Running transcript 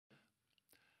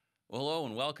Well, hello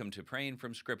and welcome to Praying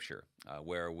from Scripture,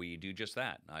 where we do just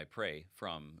that. I pray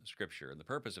from Scripture. And the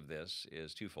purpose of this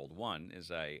is twofold. One is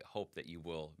I hope that you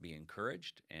will be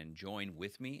encouraged and join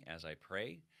with me as I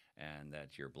pray and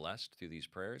that you're blessed through these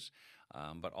prayers.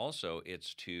 But also,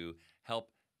 it's to help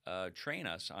train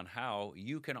us on how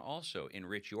you can also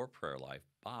enrich your prayer life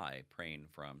by praying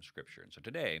from Scripture. And so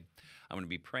today, I'm going to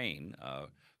be praying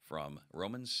from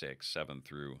Romans 6, 7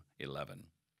 through 11.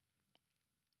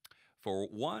 For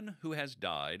one who has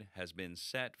died has been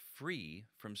set free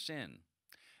from sin.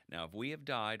 Now, if we have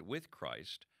died with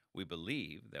Christ, we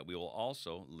believe that we will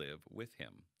also live with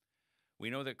him.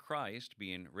 We know that Christ,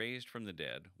 being raised from the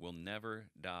dead, will never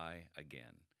die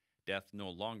again. Death no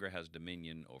longer has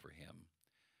dominion over him.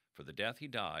 For the death he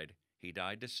died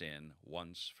to sin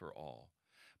once for all.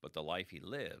 But the life he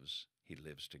lives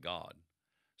to God.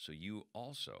 So you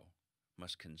also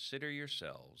must consider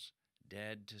yourselves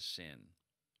dead to sin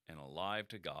and alive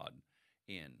to God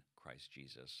in Christ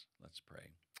Jesus. Let's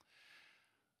pray.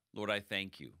 Lord, I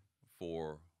thank you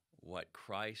for what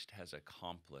Christ has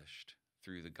accomplished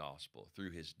through the gospel,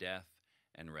 through his death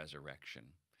and resurrection.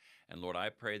 And Lord, I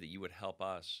pray that you would help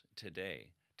us today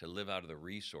to live out of the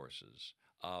resources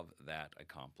of that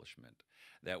accomplishment,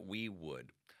 that we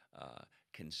would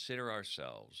consider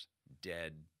ourselves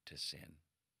dead to sin,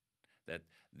 that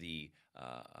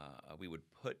we would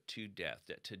put to death,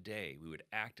 that today we would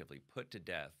actively put to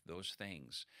death those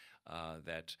things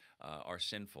that are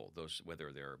sinful, those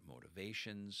whether they're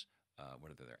motivations,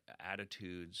 whether they're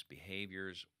attitudes,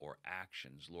 behaviors, or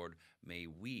actions. Lord, may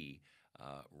we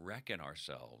reckon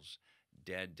ourselves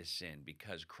dead to sin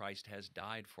because Christ has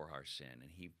died for our sin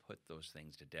and he put those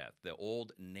things to death. The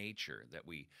old nature that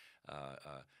we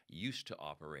used to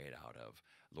operate out of,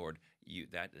 Lord,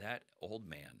 that old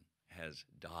man has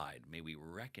died. May we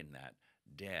reckon that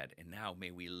dead, and now may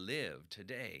we live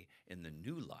today in the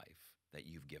new life that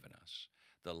you've given us,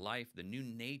 the life, the new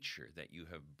nature that you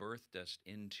have birthed us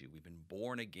into. We've been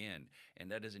born again,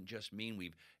 and that doesn't just mean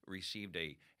we've received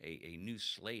a new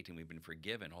slate and we've been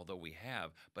forgiven, although we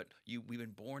have, but we've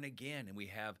been born again, and we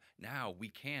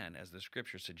can, as the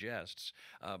Scripture suggests,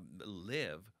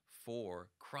 live for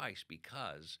Christ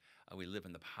because we live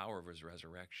in the power of his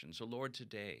resurrection. So Lord,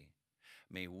 today,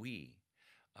 may we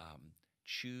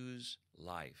choose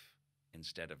life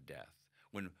instead of death.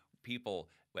 When people,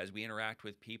 as we interact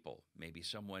with people, maybe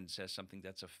someone says something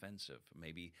that's offensive,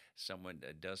 maybe someone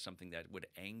does something that would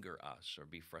anger us or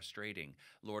be frustrating.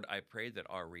 Lord, I pray that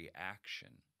our reaction,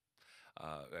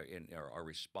 or our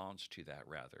response to that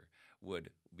rather, we'd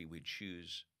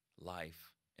choose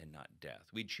life and not death.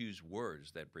 We'd choose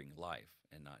words that bring life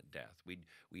and not death.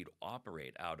 We'd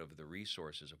operate out of the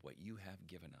resources of what you have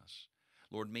given us.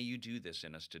 Lord, may you do this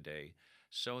in us today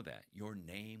so that your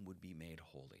name would be made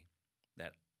holy,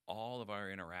 that all of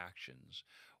our interactions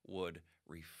would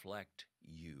reflect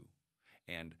you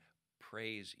and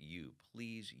praise you,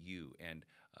 please you, and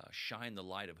shine the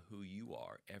light of who you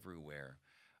are everywhere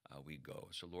we go.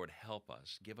 So Lord, help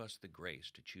us. Give us the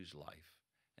grace to choose life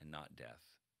and not death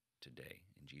today.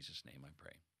 In Jesus' name I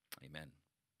pray. Amen.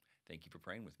 Thank you for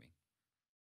praying with me.